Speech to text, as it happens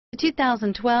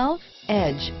2012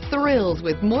 Edge thrills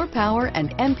with more power and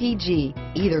MPG.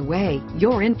 Either way,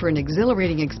 you're in for an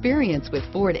exhilarating experience with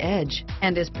Ford Edge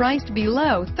and is priced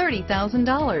below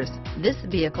 $30,000. This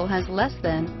vehicle has less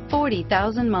than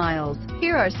 40,000 miles.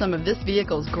 Here are some of this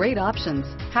vehicle's great options: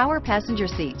 power passenger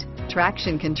seat,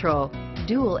 traction control,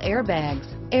 dual airbags,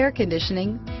 air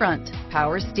conditioning, front,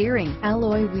 power steering,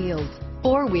 alloy wheels,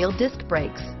 four-wheel disc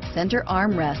brakes, center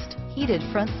armrest, heated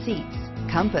front seats,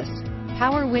 compass,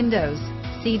 power windows,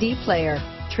 CD player,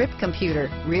 trip computer,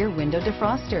 rear window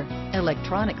defroster,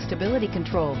 electronic stability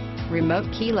control, remote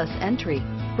keyless entry,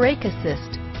 brake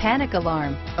assist, panic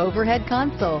alarm, overhead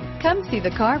console. Come see the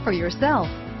car for yourself.